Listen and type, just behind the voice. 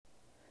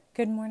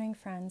Good morning,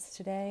 friends.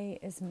 Today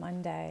is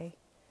Monday,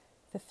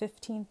 the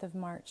 15th of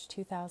March,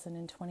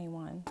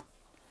 2021.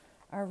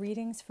 Our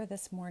readings for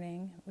this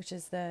morning, which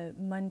is the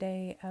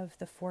Monday of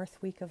the fourth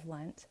week of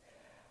Lent,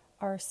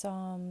 are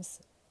Psalm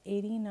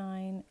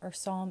 89,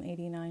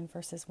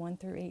 verses 1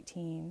 through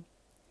 18,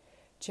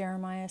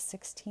 Jeremiah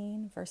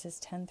 16, verses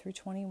 10 through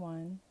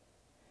 21,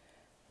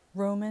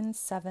 Romans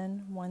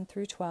 7, 1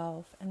 through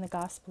 12, and the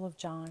Gospel of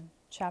John,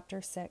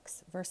 chapter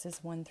 6, verses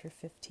 1 through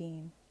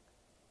 15.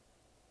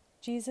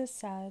 Jesus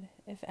said,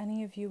 "If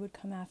any of you would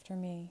come after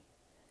me,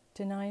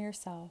 deny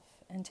yourself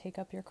and take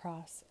up your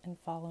cross and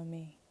follow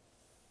me."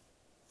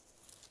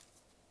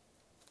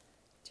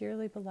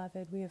 Dearly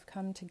beloved, we have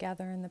come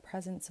together in the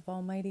presence of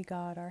Almighty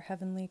God, our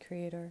heavenly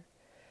Creator,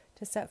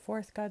 to set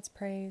forth God's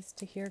praise,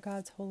 to hear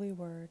God's holy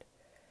word,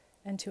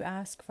 and to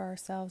ask for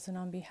ourselves and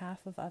on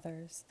behalf of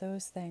others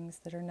those things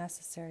that are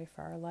necessary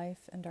for our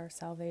life and our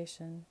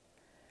salvation.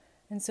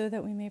 And so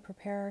that we may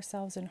prepare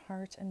ourselves in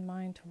heart and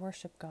mind to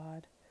worship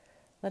God,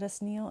 let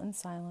us kneel in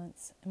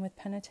silence and with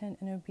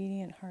penitent and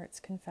obedient hearts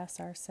confess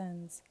our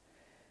sins,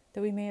 that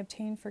we may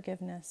obtain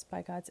forgiveness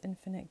by God's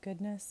infinite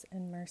goodness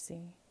and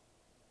mercy.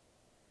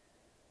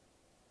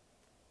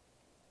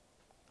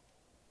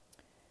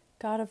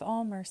 God of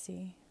all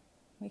mercy,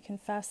 we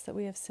confess that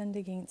we have sinned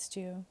against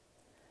you,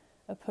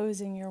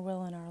 opposing your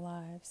will in our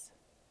lives.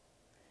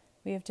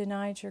 We have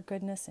denied your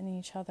goodness in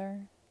each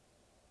other,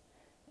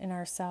 in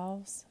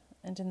ourselves,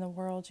 and in the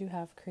world you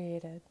have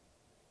created.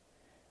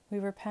 We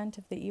repent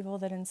of the evil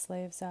that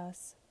enslaves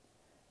us,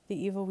 the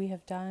evil we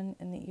have done,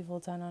 and the evil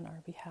done on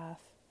our behalf.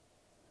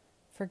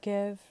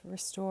 Forgive,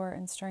 restore,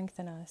 and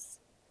strengthen us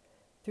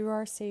through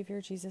our Savior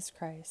Jesus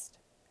Christ,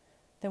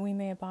 that we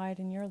may abide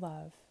in your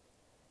love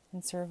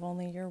and serve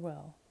only your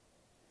will.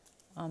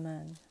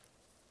 Amen.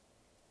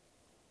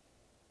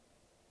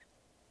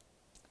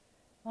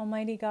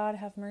 Almighty God,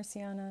 have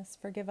mercy on us.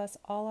 Forgive us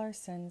all our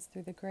sins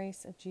through the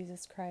grace of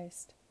Jesus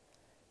Christ.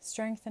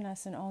 Strengthen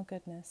us in all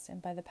goodness,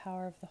 and by the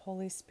power of the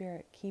Holy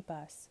Spirit, keep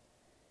us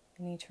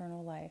in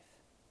eternal life.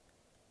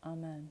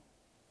 Amen.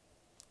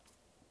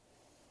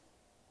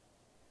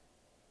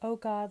 O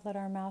God, let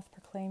our mouth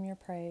proclaim your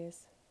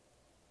praise,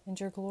 and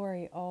your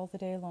glory all the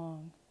day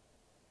long.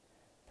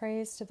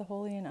 Praise to the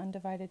Holy and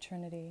Undivided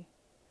Trinity,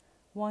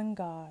 one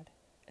God,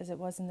 as it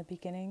was in the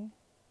beginning,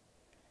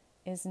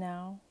 is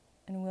now,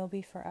 and will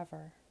be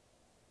forever.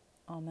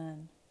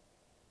 Amen.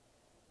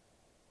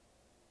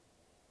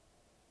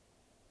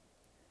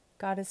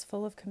 God is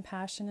full of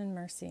compassion and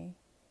mercy.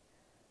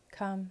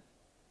 Come,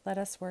 let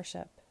us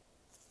worship.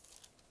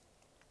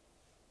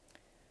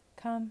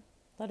 Come,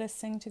 let us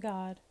sing to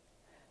God.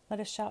 Let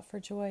us shout for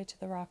joy to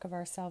the rock of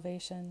our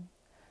salvation.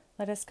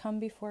 Let us come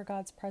before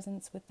God's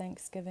presence with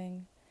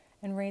thanksgiving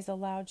and raise a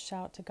loud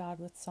shout to God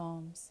with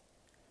psalms.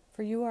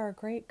 For you are a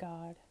great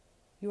God.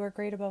 You are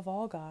great above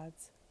all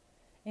gods.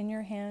 In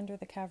your hand are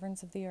the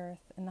caverns of the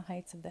earth, and the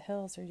heights of the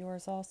hills are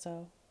yours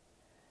also.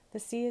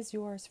 The sea is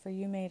yours, for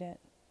you made it,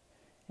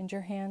 and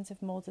your hands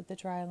have molded the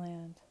dry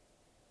land.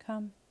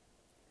 Come,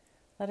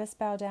 let us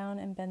bow down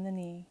and bend the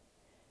knee,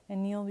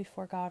 and kneel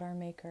before God our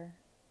Maker.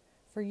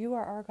 For you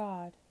are our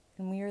God,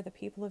 and we are the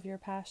people of your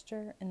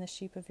pasture and the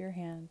sheep of your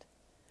hand.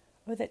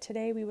 Oh, that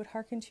today we would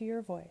hearken to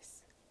your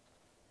voice.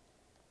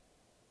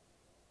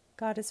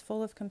 God is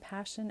full of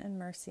compassion and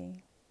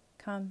mercy.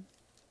 Come,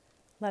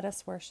 let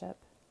us worship.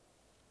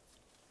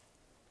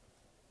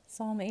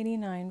 Psalm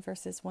 89,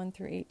 verses 1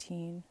 through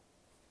 18.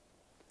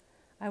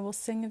 I will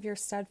sing of your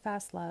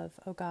steadfast love,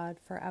 O God,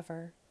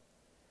 forever.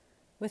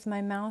 With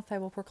my mouth I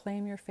will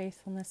proclaim your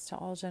faithfulness to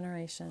all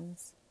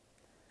generations.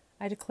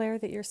 I declare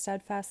that your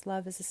steadfast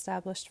love is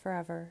established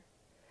forever.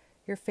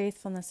 Your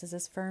faithfulness is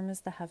as firm as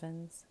the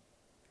heavens.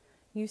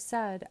 You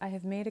said, I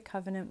have made a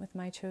covenant with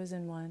my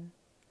chosen one.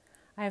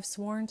 I have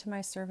sworn to my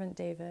servant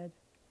David.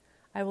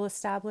 I will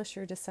establish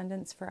your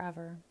descendants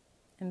forever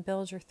and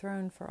build your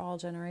throne for all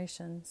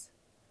generations.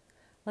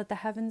 Let the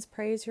heavens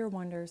praise your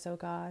wonders, O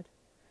God,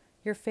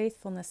 your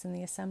faithfulness in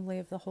the assembly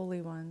of the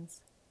holy ones.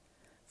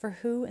 For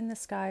who in the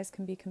skies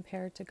can be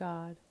compared to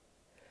God?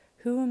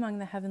 Who among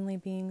the heavenly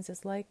beings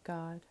is like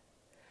God?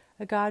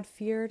 A God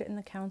feared in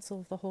the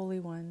council of the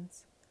holy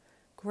ones,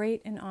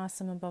 great and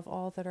awesome above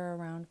all that are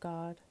around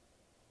God.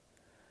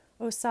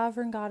 O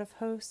sovereign God of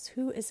hosts,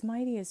 who is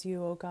mighty as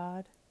you, O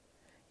God?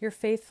 Your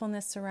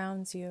faithfulness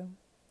surrounds you.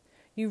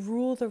 You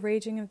rule the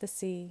raging of the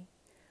sea.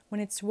 When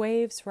its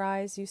waves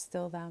rise, you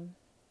still them.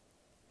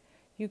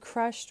 You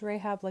crushed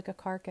Rahab like a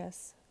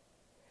carcass.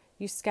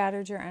 You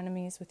scattered your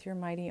enemies with your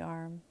mighty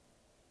arm.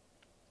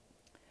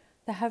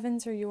 The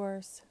heavens are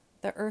yours.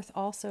 The earth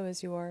also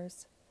is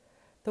yours,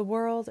 the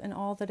world and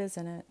all that is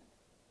in it.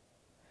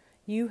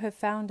 You have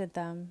founded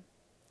them.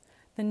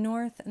 The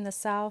north and the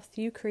south,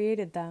 you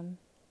created them.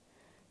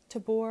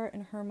 Tabor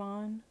and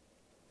Hermon,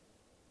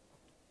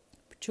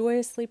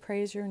 joyously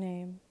praise your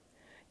name.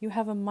 You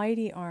have a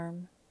mighty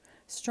arm.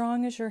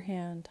 Strong is your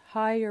hand,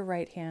 high your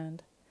right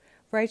hand.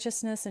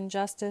 Righteousness and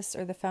justice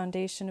are the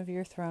foundation of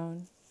your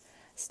throne.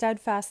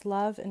 Steadfast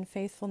love and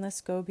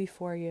faithfulness go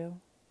before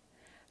you.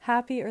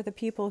 Happy are the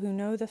people who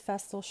know the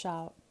festal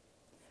shout.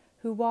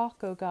 who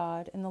walk, O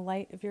God, in the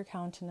light of your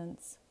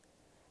countenance.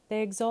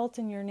 They exult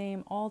in your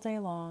name all day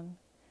long,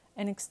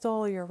 and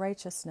extol your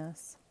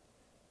righteousness.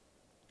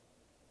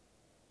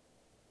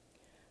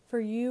 For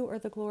you are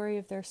the glory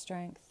of their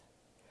strength.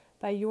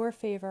 By your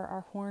favor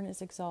our horn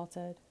is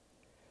exalted.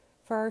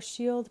 For our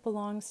shield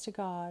belongs to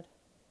God,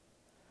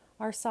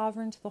 our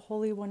sovereign, to the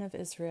Holy One of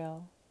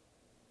Israel.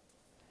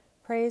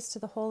 Praise to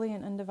the Holy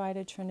and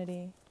Undivided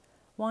Trinity,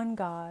 one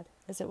God,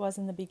 as it was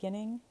in the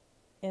beginning,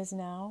 is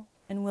now,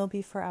 and will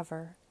be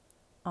forever.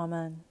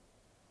 Amen.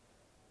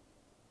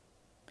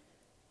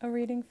 A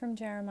reading from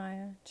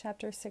Jeremiah,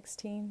 chapter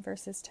 16,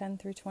 verses 10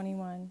 through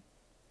 21.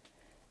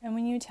 And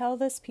when you tell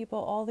this people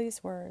all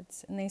these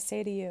words, and they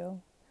say to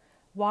you,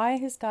 why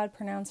has God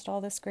pronounced all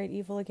this great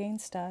evil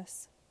against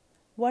us?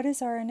 What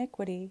is our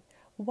iniquity?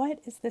 What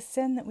is the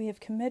sin that we have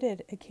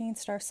committed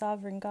against our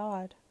sovereign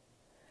God?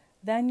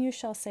 Then you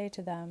shall say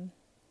to them,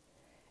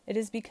 it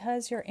is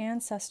because your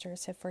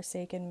ancestors have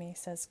forsaken me,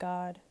 says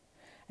God,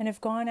 and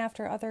have gone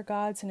after other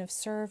gods and have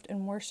served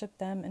and worshipped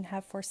them and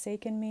have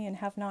forsaken me and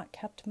have not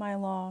kept my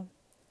law.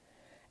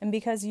 And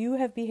because you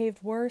have behaved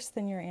worse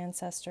than your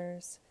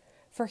ancestors,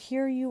 for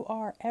here you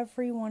are,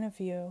 every one of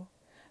you,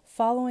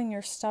 following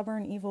your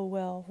stubborn evil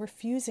will,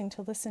 refusing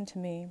to listen to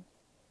me.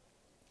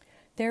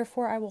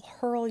 Therefore I will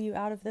hurl you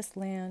out of this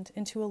land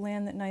into a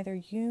land that neither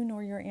you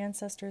nor your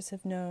ancestors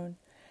have known,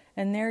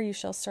 and there you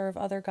shall serve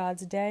other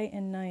gods day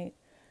and night,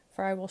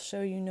 for I will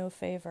show you no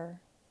favor.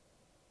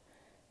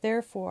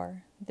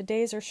 Therefore the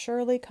days are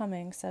surely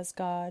coming, says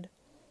God,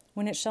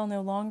 when it shall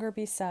no longer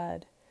be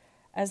said,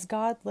 as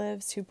God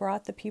lives who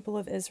brought the people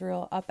of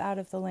Israel up out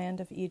of the land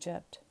of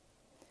Egypt.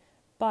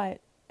 But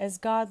as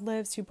God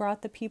lives who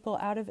brought the people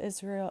of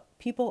Israel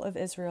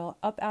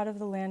up out of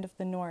the land of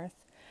the north,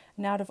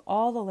 and out of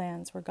all the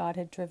lands where God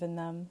had driven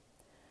them.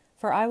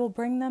 For I will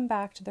bring them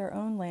back to their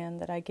own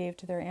land that I gave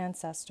to their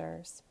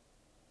ancestors.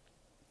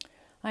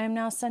 I am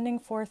now sending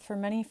forth for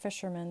many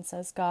fishermen,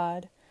 says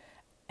God,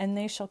 and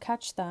they shall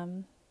catch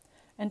them.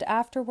 And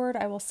afterward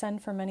I will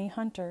send for many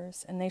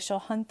hunters, and they shall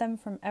hunt them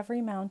from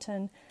every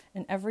mountain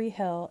and every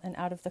hill and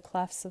out of the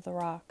clefts of the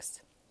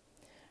rocks.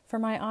 For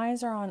my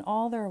eyes are on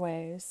all their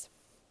ways.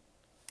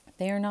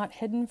 They are not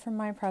hidden from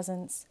my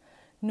presence,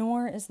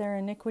 nor is their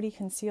iniquity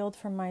concealed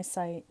from my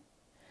sight.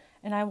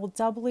 And I will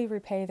doubly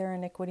repay their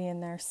iniquity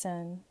and their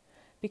sin,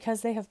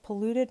 because they have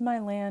polluted my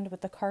land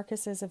with the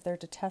carcasses of their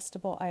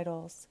detestable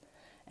idols,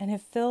 and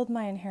have filled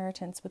my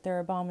inheritance with their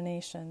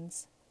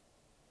abominations.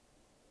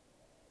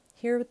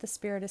 Hear what the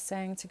Spirit is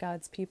saying to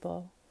God's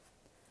people.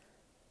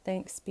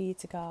 Thanks be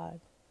to God.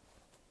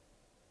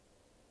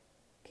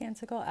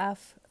 Canticle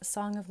F, a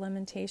Song of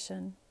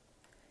Lamentation.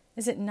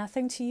 Is it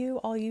nothing to you,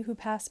 all you who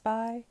pass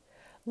by?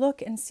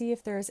 Look and see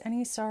if there is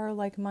any sorrow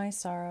like my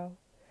sorrow,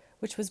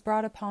 which was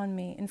brought upon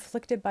me,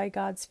 inflicted by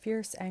God's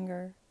fierce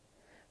anger.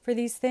 For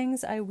these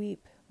things I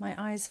weep, my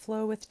eyes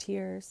flow with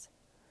tears.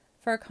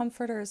 For a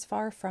comforter is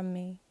far from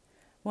me,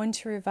 one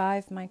to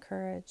revive my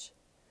courage.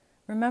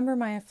 Remember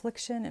my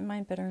affliction and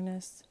my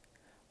bitterness,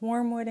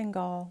 wormwood and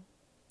gall.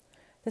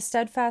 The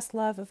steadfast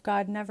love of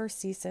God never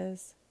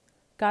ceases.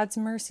 God's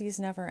mercies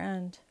never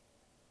end.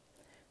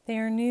 They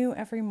are new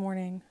every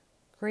morning.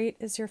 Great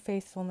is your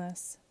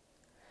faithfulness.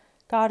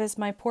 God is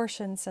my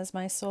portion, says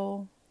my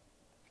soul.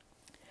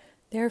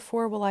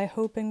 Therefore will I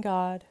hope in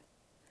God.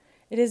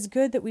 It is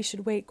good that we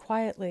should wait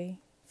quietly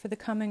for the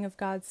coming of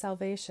God's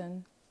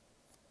salvation.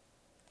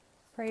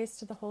 Praise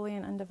to the Holy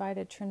and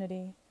Undivided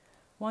Trinity,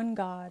 one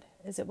God,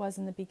 as it was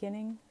in the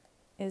beginning,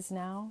 is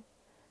now,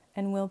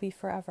 and will be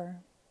forever.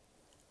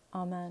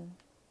 Amen.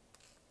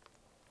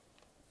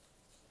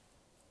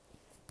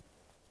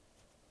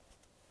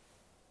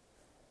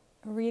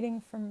 A reading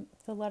from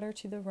the letter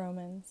to the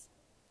Romans,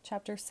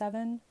 chapter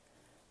 7,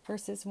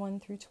 verses 1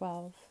 through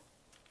 12.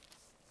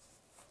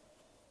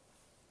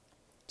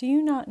 Do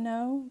you not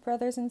know,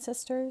 brothers and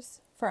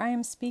sisters, for I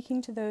am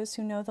speaking to those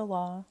who know the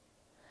law,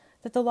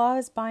 that the law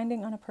is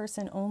binding on a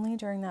person only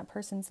during that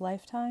person's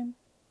lifetime?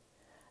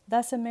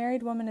 Thus a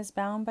married woman is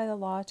bound by the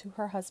law to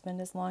her husband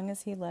as long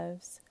as he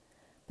lives,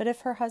 but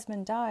if her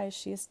husband dies,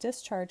 she is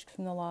discharged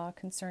from the law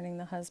concerning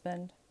the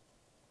husband.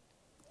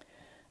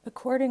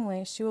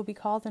 Accordingly, she will be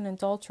called an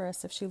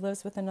adulteress if she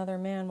lives with another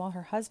man while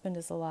her husband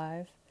is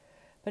alive,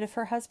 but if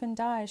her husband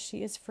dies,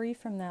 she is free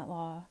from that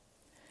law.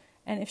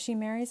 And if she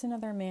marries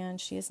another man,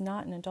 she is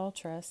not an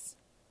adulteress.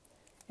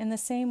 In the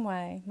same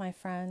way, my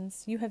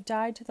friends, you have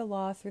died to the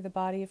law through the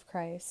body of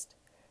Christ,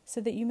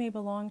 so that you may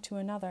belong to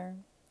another,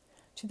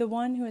 to the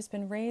one who has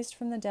been raised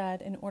from the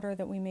dead in order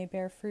that we may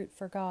bear fruit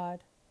for God.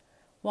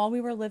 While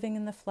we were living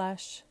in the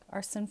flesh,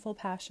 our sinful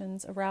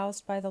passions,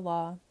 aroused by the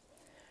law,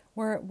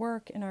 were at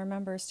work in our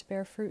members to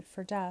bear fruit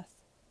for death.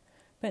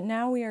 But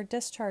now we are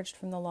discharged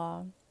from the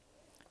law,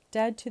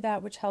 dead to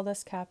that which held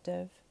us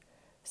captive,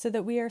 so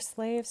that we are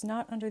slaves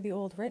not under the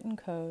old written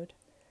code,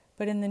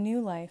 but in the new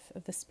life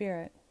of the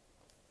Spirit.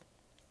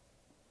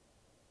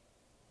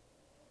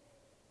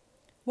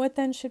 What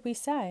then should we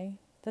say?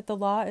 That the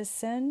law is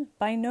sin?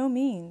 By no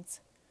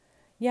means.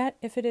 Yet,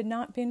 if it had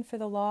not been for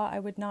the law, I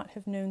would not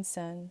have known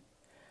sin.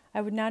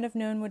 I would not have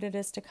known what it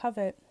is to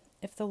covet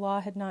if the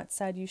law had not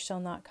said, "You shall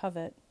not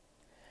covet."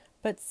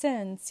 But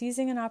sin,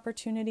 seizing an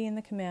opportunity in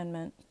the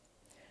commandment,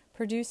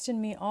 produced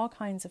in me all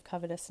kinds of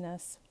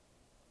covetousness.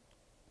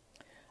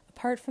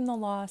 Apart from the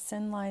law,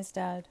 sin lies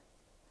dead.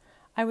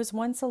 I was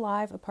once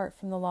alive apart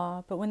from the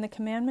law, but when the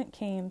commandment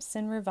came,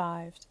 sin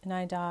revived, and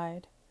I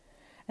died.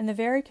 And the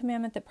very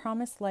commandment that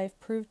promised life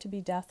proved to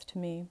be death to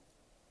me.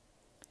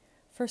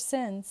 For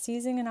sin,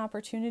 seizing an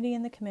opportunity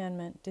in the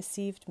commandment,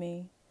 deceived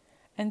me,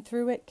 and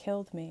through it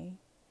killed me.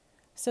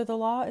 So the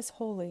law is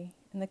holy,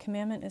 and the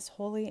commandment is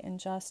holy and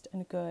just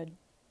and good.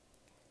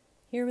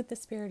 Hear what the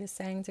Spirit is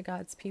saying to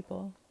God's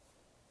people.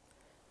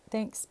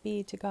 Thanks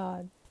be to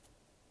God.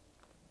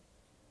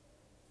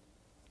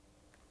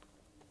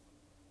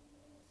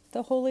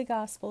 The Holy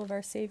Gospel of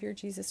our Savior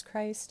Jesus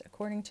Christ,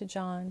 according to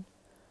John.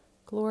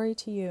 Glory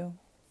to you,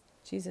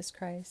 Jesus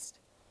Christ.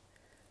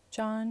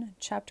 John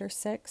chapter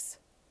 6,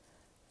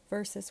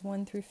 verses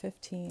 1 through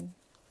 15.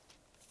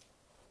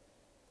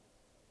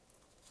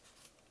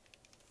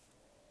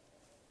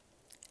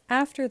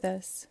 After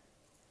this,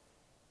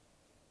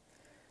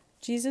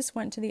 Jesus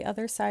went to the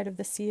other side of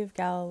the Sea of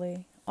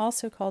Galilee,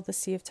 also called the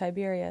Sea of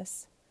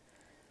Tiberias.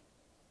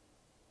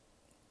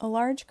 A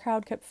large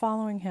crowd kept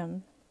following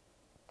him,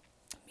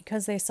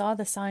 because they saw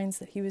the signs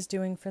that he was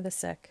doing for the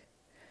sick.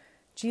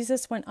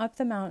 Jesus went up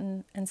the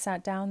mountain and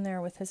sat down there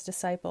with his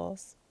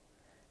disciples.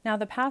 Now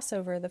the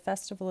Passover, the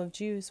festival of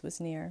Jews, was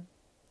near.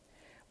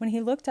 When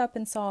he looked up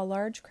and saw a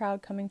large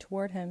crowd coming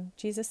toward him,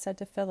 Jesus said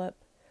to Philip,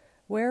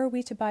 "Where are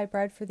we to buy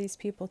bread for these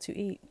people to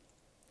eat?"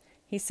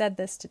 He said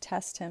this to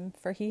test him,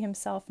 for he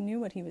himself knew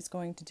what he was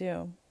going to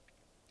do.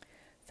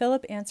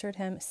 Philip answered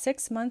him,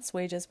 6 months'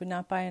 wages would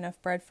not buy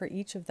enough bread for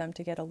each of them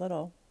to get a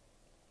little.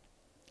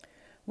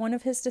 One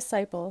of his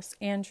disciples,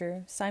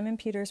 Andrew, Simon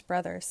Peter's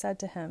brother, said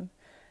to him,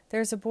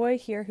 "There's a boy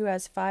here who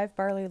has 5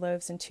 barley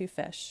loaves and 2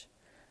 fish.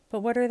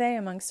 But what are they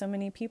among so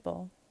many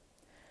people?"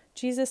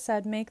 Jesus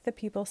said, "Make the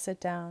people sit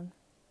down."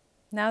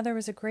 Now there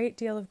was a great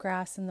deal of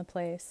grass in the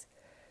place,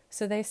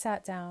 so they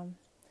sat down,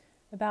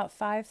 about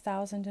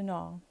 5,000 in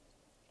all.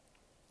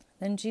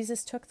 Then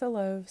Jesus took the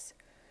loaves,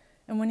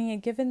 and when he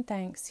had given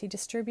thanks, he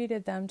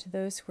distributed them to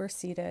those who were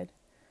seated,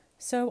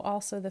 so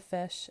also the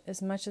fish,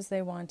 as much as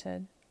they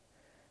wanted.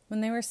 When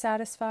they were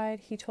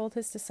satisfied, he told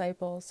his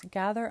disciples,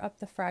 "Gather up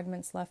the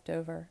fragments left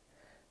over,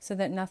 so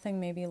that nothing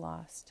may be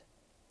lost."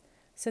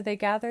 So they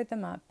gathered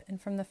them up, and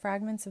from the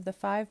fragments of the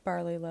 5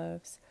 barley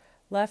loaves,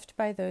 left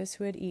by those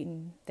who had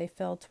eaten, they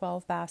filled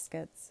 12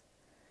 baskets.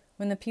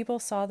 When the people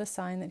saw the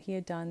sign that he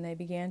had done, they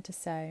began to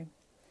say,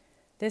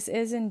 "This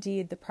is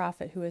indeed the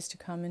prophet who is to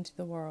come into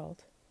the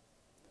world."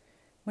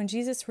 When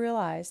Jesus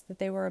realized that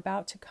they were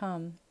about to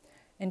come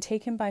and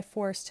take him by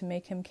force to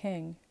make him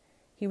king,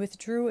 he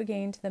withdrew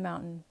again to the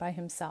mountain by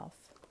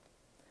himself.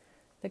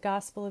 The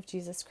Gospel of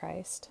Jesus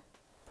Christ.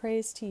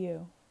 Praise to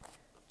you,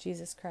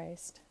 Jesus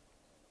Christ.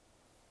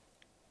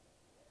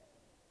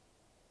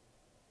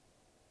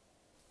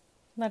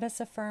 Let us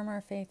affirm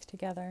our faith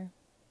together.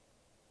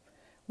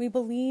 We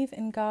believe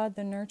in God,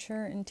 the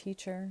nurturer and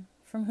teacher,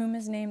 from whom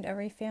is named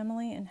every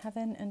family in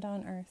heaven and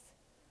on earth.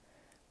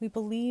 We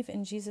believe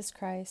in Jesus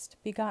Christ,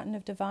 begotten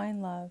of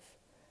divine love,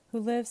 who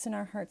lives in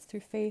our hearts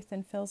through faith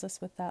and fills us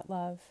with that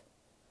love.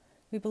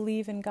 We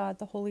believe in God,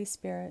 the Holy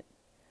Spirit.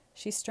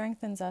 She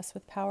strengthens us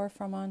with power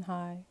from on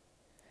high.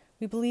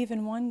 We believe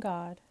in one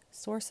God,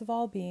 source of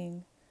all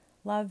being,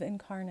 love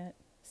incarnate,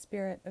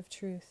 Spirit of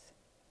truth.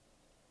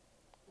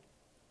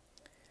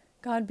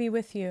 God be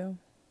with you,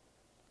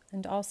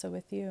 and also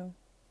with you.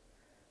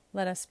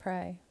 Let us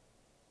pray.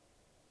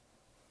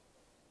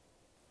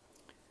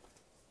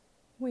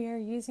 We are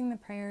using the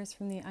prayers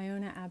from the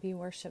Iona Abbey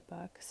worship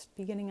books,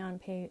 beginning on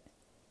page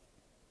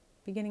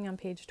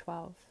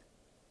 12.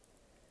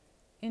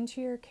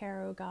 Into your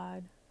care, O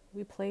God,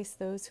 we place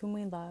those whom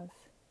we love,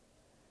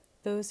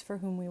 those for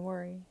whom we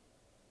worry,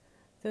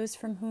 those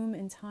from whom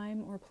in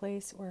time or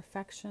place or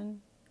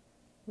affection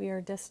we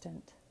are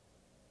distant.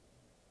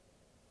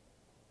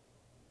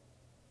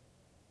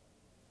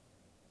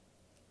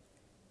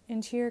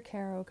 Into your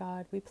care, O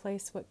God, we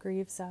place what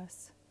grieves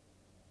us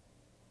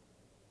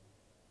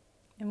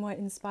and what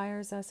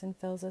inspires us and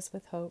fills us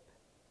with hope.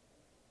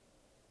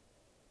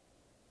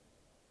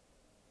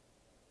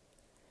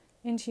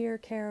 Into your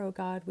care, O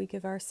God, we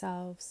give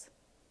ourselves.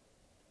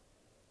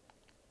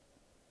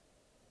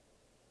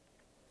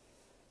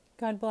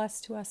 God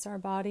bless to us our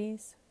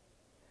bodies.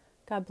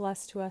 God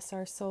bless to us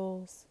our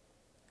souls.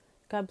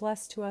 God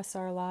bless to us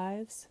our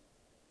lives.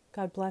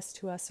 God bless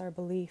to us our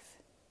belief.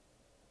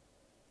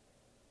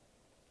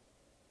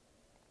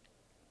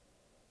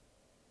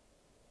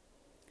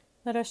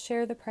 Let us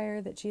share the prayer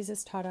that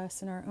Jesus taught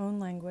us in our own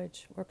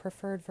language or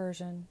preferred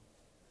version.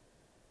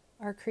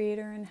 Our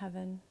Creator in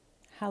heaven,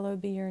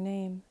 hallowed be your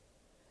name.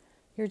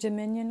 Your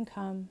dominion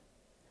come.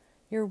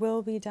 Your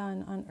will be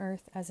done on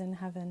earth as in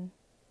heaven.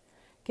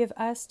 Give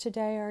us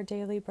today our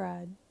daily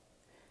bread,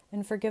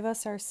 and forgive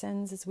us our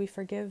sins as we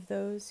forgive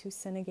those who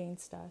sin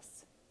against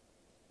us.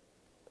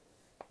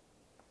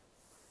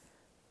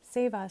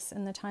 Save us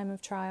in the time of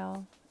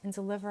trial, and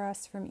deliver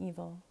us from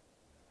evil.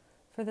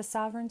 For the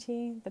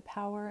sovereignty, the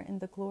power, and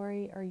the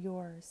glory are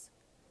yours,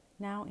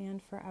 now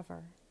and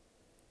forever.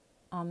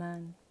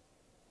 Amen.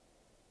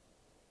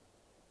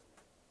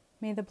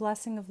 May the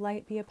blessing of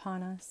light be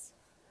upon us,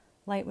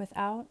 light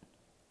without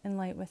and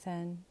light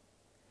within.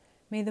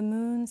 May the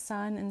moon,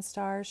 sun, and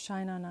stars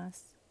shine on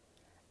us,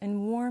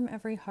 and warm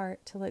every heart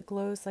till it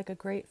glows like a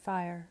great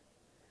fire,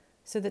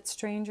 so that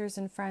strangers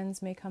and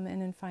friends may come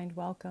in and find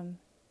welcome.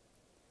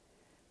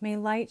 May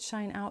light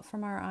shine out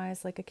from our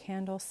eyes like a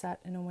candle set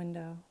in a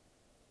window.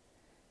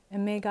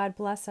 And may God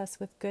bless us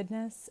with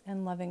goodness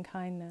and loving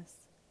kindness.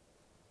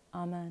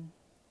 Amen.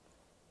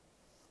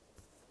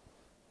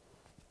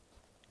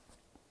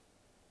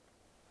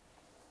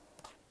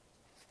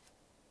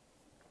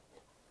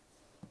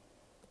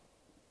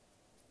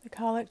 The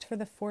Collect for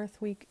the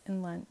 4th week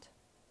in Lent.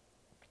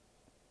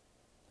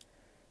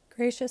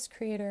 Gracious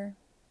Creator,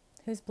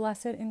 whose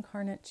blessed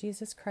incarnate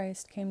Jesus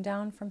Christ came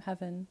down from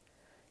heaven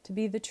to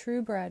be the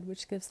true bread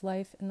which gives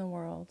life in the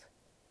world,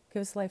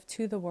 gives life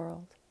to the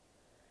world,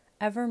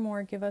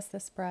 evermore give us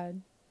this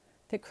bread,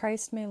 that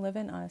Christ may live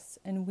in us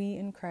and we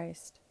in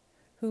Christ,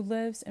 who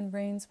lives and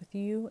reigns with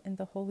you in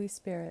the Holy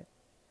Spirit,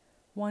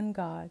 one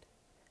God,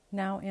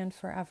 now and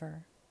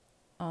forever.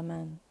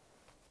 Amen.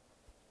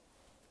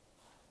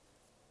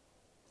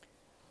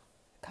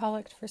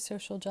 Collect for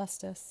Social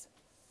Justice.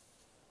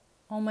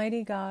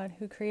 Almighty God,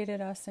 who created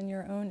us in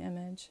your own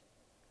image,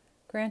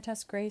 grant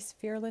us grace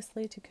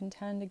fearlessly to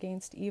contend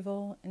against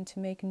evil and to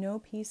make no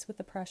peace with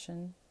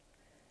oppression,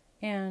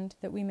 and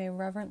that we may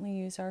reverently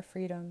use our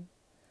freedom.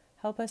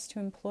 Help us to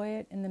employ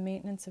it in the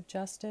maintenance of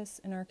justice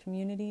in our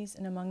communities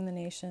and among the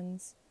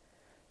nations,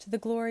 to the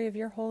glory of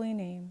your holy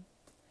name,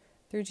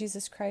 through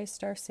Jesus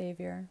Christ our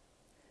Savior,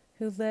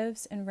 who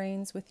lives and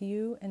reigns with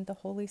you and the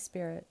Holy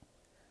Spirit,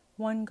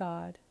 one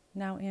God,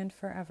 now and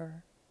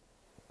forever.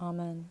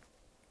 Amen.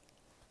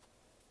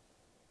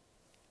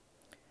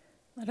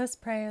 Let us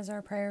pray as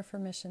our prayer for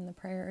mission, the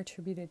prayer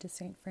attributed to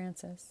St.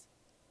 Francis.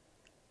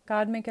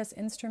 God, make us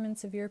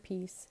instruments of your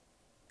peace.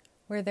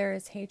 Where there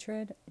is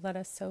hatred, let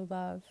us sow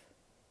love.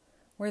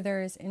 Where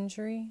there is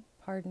injury,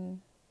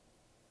 pardon.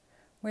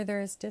 Where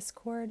there is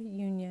discord,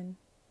 union.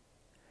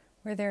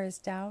 Where there is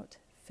doubt,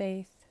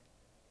 faith.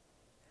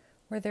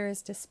 Where there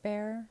is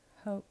despair,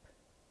 hope.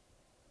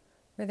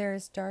 Where there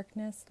is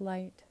darkness,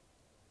 light.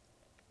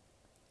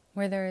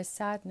 Where there is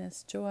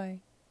sadness, joy.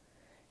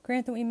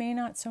 Grant that we may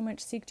not so much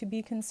seek to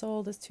be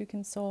consoled as to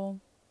console,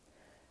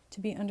 to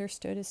be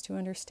understood as to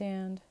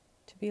understand,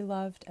 to be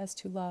loved as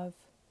to love.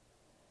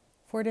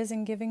 For it is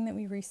in giving that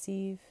we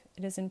receive,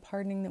 it is in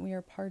pardoning that we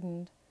are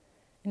pardoned,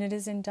 and it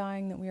is in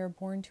dying that we are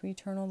born to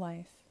eternal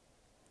life.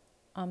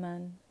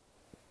 Amen.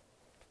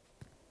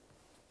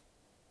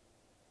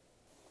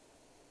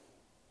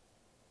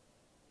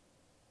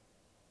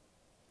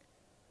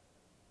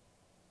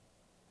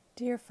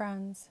 Dear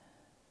friends,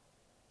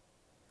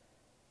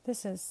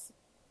 this is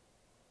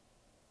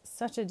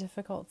such a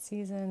difficult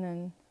season,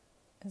 and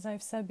as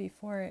I've said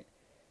before,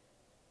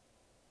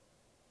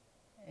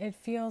 it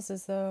feels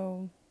as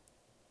though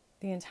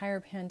the entire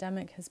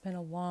pandemic has been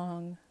a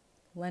long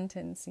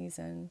Lenten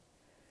season,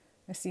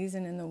 a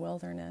season in the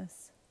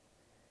wilderness,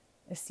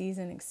 a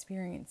season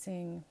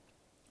experiencing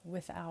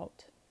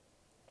without.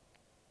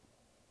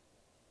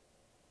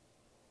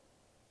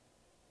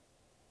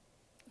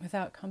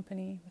 Without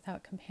company,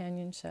 without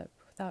companionship,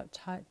 without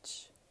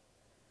touch,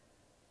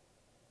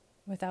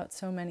 without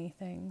so many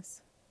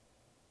things.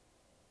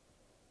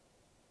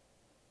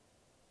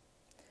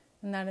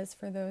 And that is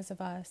for those of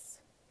us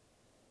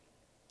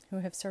who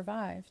have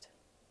survived.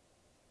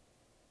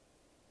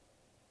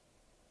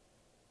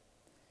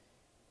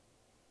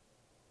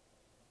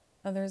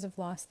 Others have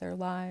lost their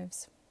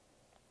lives.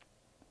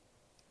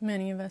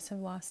 Many of us have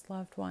lost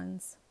loved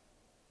ones.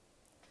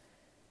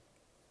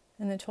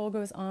 And the toll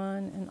goes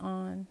on and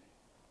on.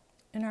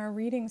 In our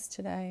readings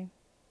today,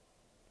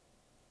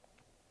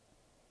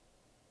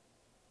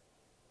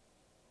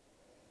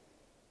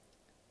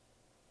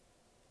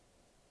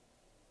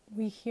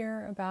 we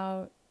hear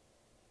about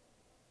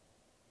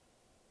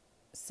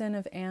sin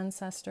of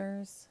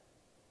ancestors,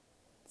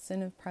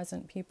 sin of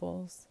present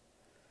peoples,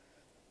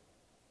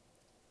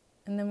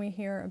 and then we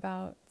hear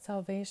about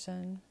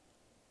salvation,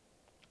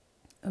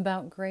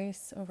 about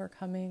grace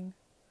overcoming,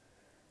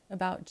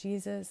 about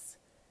Jesus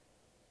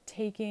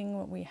taking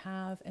what we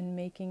have and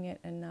making it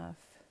enough.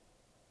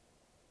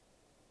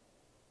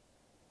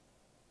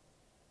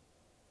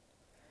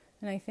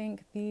 And I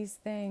think these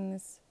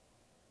things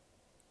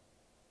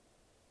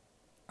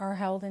are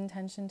held in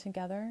tension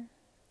together,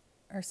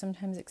 are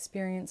sometimes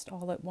experienced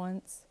all at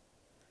once.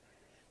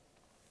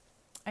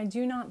 I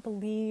do not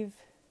believe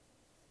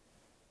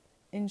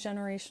in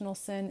generational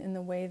sin in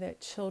the way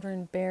that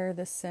children bear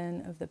the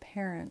sin of the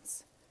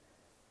parents,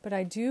 but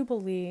I do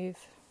believe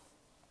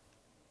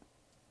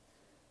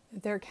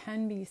that there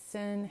can be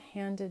sin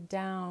handed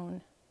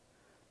down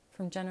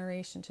from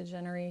generation to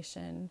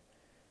generation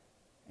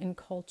in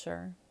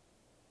culture.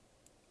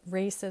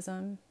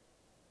 Racism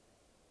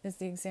is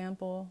the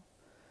example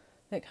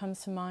that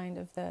comes to mind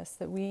of this,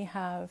 that we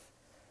have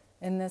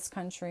in this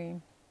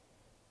country,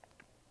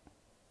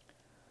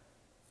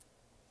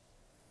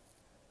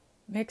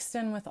 mixed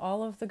in with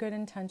all of the good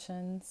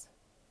intentions,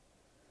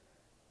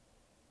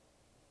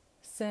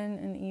 sin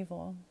and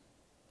evil,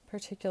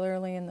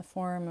 particularly in the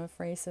form of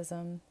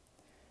racism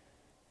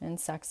and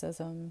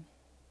sexism,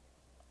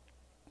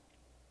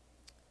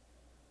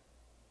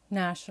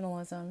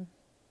 nationalism.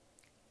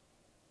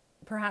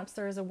 Perhaps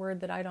there is a word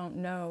that I don't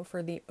know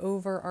for the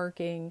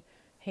overarching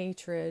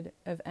hatred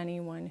of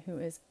anyone who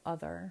is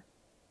other.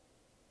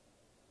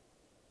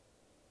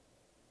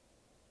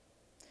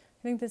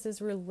 I think this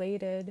is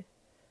related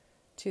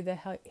to the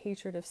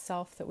hatred of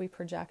self that we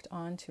project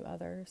onto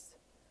others.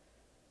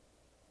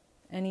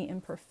 Any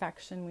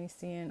imperfection we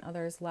see in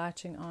others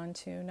latching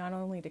onto, not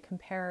only to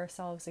compare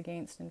ourselves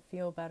against and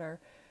feel better,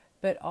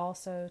 but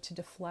also to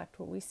deflect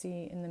what we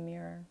see in the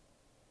mirror.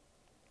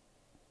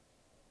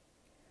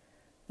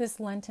 This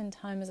Lenten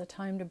time is a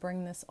time to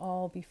bring this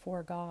all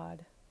before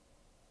God.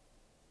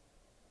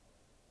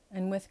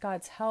 And with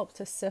God's help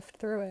to sift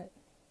through it,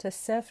 to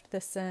sift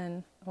the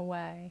sin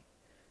away,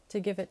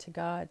 to give it to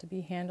God to be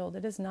handled.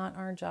 It is not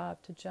our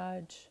job to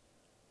judge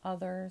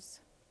others.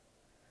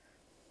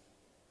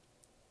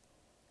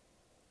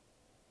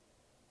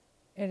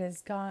 It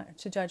is God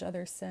to judge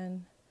others'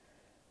 sin.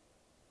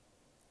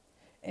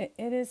 It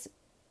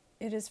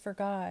is for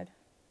God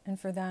and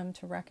for them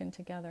to reckon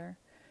together.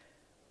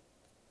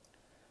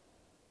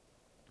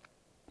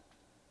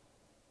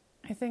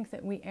 I think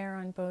that we err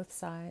on both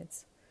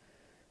sides.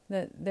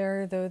 That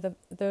there are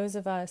those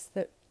of us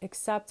that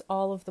accept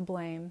all of the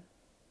blame,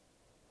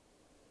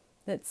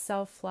 that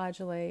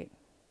self-flagellate,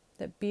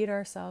 that beat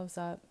ourselves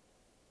up.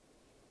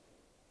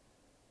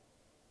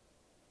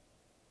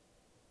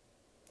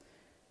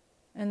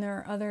 And there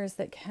are others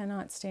that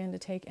cannot stand to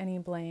take any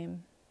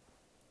blame.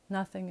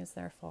 Nothing is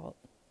their fault.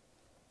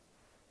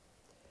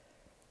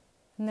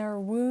 And there are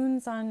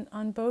wounds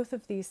on both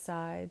of these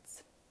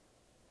sides,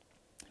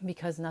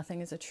 because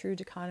nothing is a true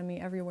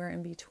dichotomy everywhere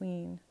in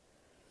between.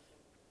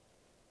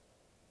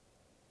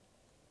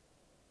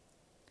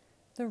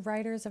 The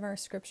writers of our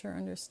scripture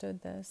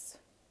understood this.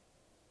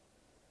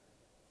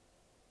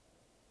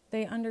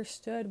 They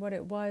understood what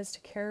it was to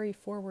carry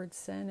forward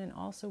sin and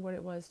also what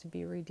it was to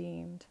be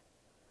redeemed.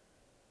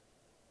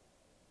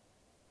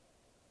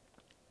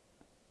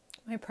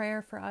 My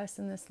prayer for us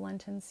in this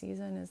Lenten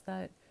season is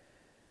that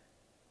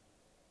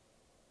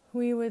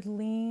we would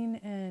lean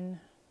in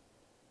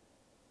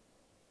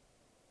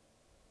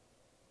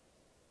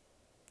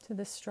to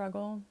the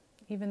struggle,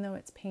 even though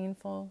it's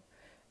painful,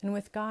 and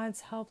with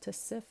God's help to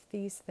sift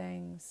these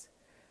things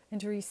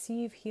and to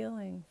receive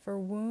healing for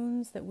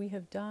wounds that we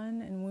have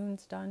done and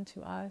wounds done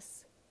to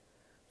us,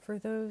 for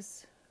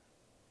those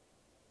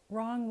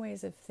wrong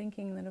ways of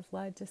thinking that have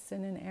led to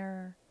sin and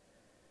error,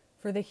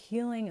 for the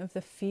healing of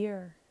the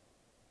fear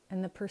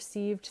and the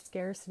perceived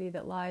scarcity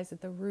that lies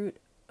at the root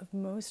of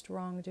most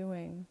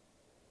wrongdoing.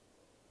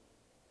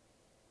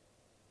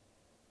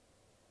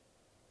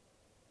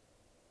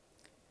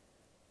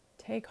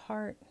 Take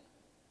heart.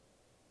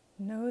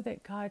 Know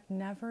that God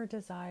never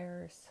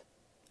desires,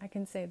 I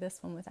can say this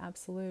one with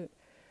absolute,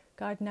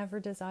 God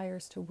never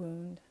desires to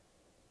wound,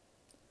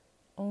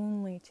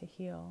 only to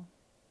heal.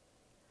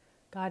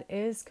 God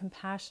is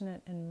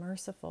compassionate and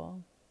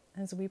merciful,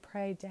 as we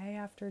pray day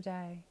after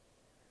day.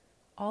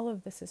 All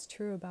of this is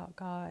true about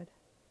God.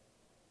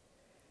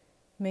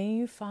 May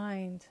you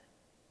find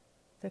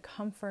the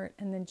comfort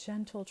and the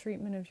gentle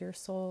treatment of your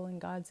soul in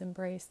God's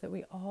embrace that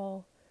we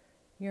all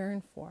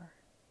yearn for.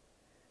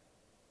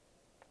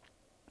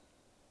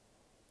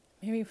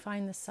 May we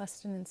find the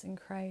sustenance in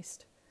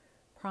Christ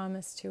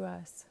promised to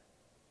us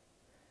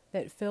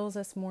that fills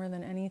us more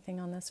than anything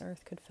on this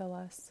earth could fill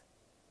us.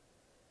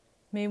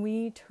 May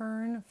we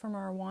turn from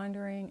our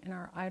wandering and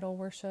our idol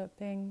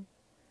worshiping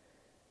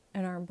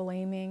and our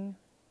blaming,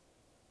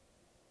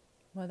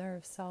 whether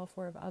of self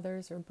or of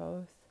others or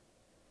both,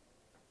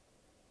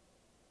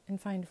 and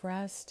find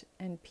rest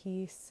and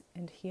peace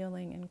and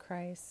healing in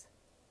Christ.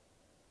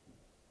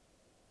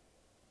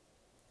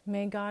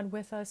 May God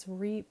with us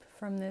reap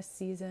from this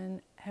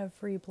season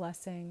every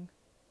blessing.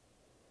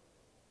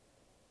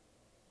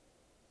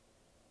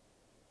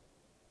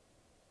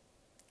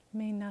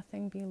 May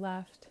nothing be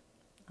left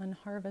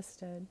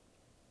unharvested.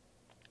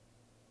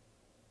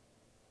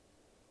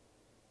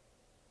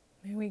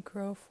 May we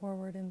grow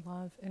forward in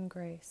love and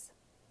grace.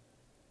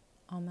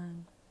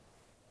 Amen.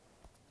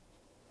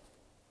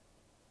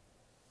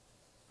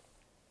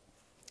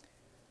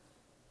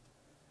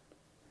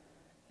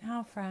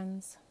 Now,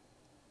 friends,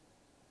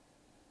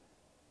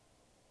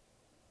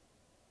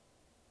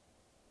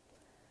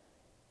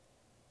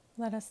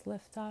 let us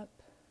lift up,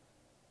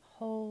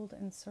 hold,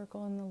 and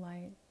circle in the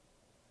light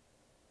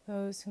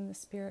those whom the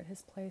Spirit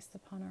has placed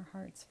upon our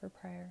hearts for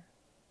prayer.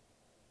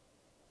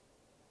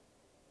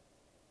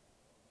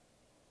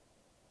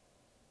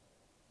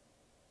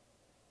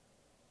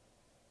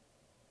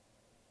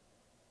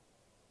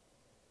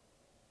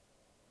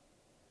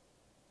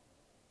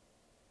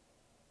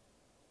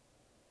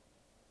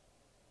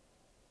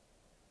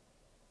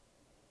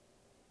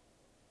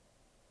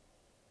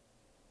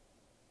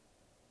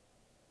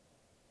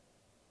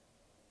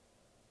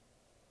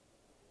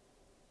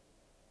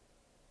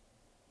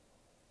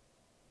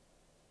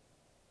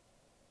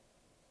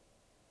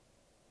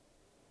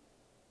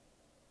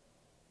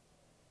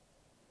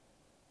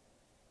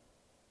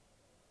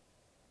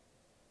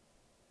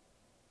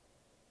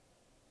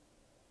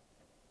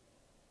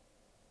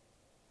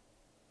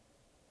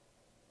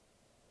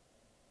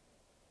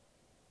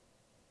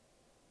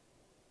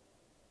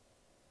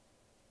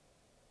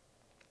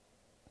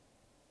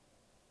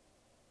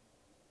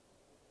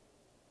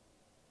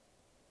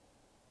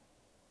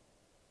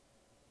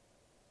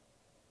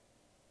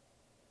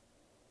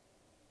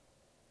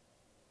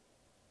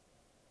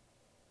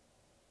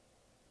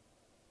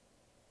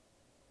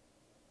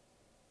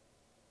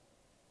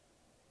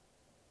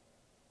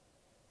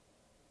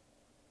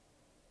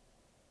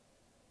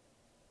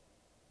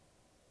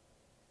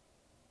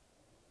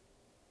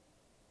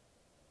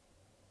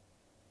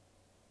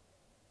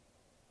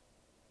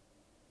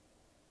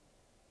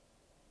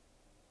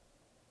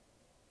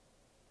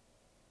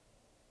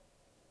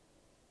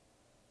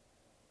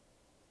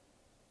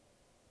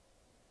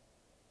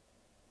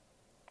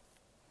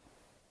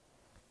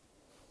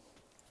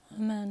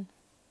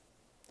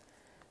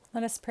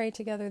 Let us pray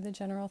together the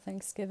general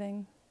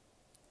thanksgiving.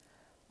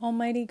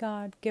 Almighty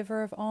God,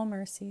 giver of all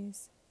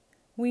mercies,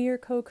 we, your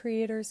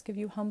co-creators, give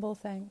you humble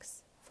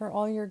thanks for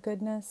all your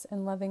goodness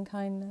and loving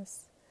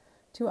kindness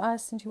to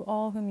us and to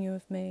all whom you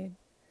have made.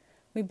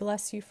 We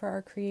bless you for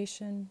our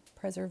creation,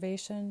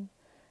 preservation,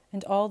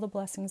 and all the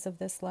blessings of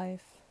this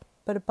life,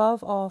 but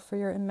above all for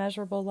your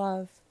immeasurable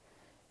love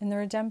in the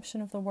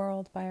redemption of the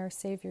world by our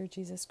Savior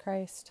Jesus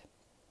Christ,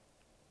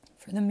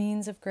 for the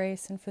means of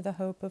grace and for the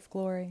hope of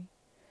glory.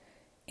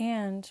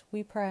 And,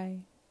 we pray,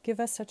 give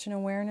us such an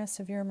awareness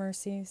of your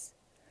mercies,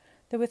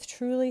 that with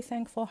truly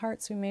thankful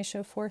hearts we may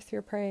show forth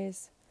your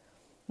praise,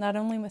 not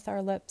only with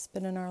our lips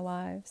but in our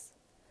lives,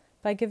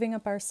 by giving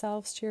up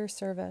ourselves to your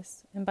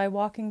service, and by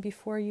walking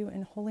before you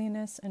in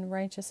holiness and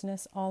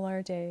righteousness all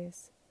our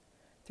days.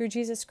 Through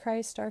Jesus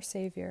Christ our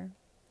Savior,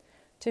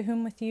 to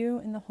whom with you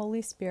and the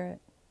Holy Spirit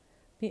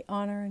be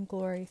honor and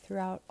glory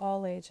throughout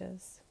all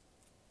ages.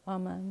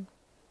 Amen.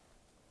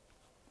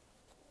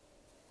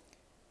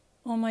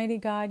 Almighty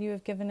God, you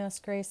have given us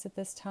grace at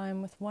this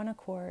time with one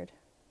accord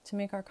to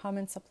make our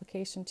common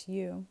supplication to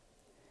you,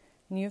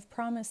 and you have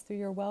promised through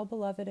your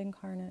well-beloved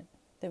incarnate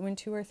that when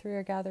 2 or 3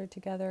 are gathered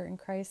together in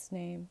Christ's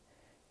name,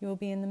 you will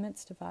be in the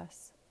midst of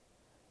us.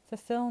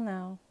 Fulfill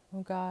now,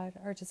 O God,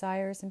 our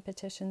desires and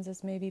petitions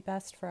as may be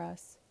best for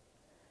us,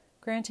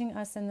 granting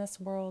us in this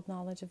world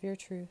knowledge of your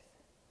truth,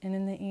 and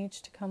in the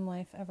age to come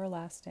life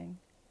everlasting.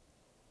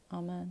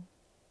 Amen.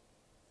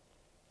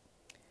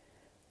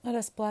 Let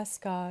us bless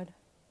God.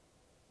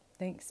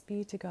 Thanks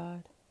be to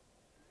God.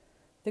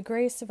 The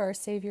grace of our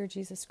Savior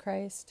Jesus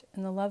Christ,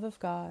 and the love of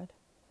God,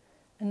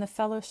 and the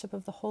fellowship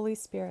of the Holy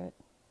Spirit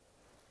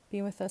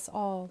be with us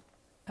all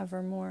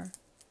evermore.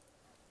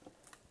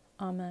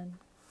 Amen.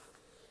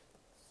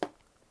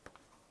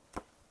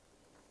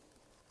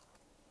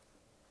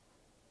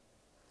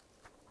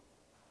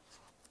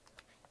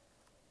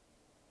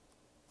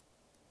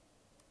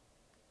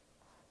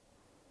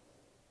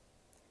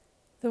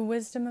 The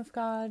wisdom of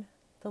God,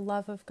 the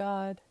love of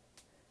God,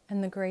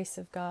 and the grace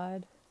of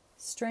God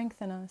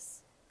strengthen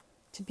us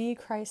to be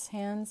Christ's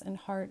hands and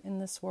heart in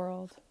this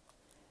world.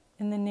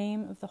 In the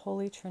name of the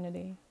Holy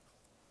Trinity.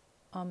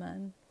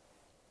 Amen.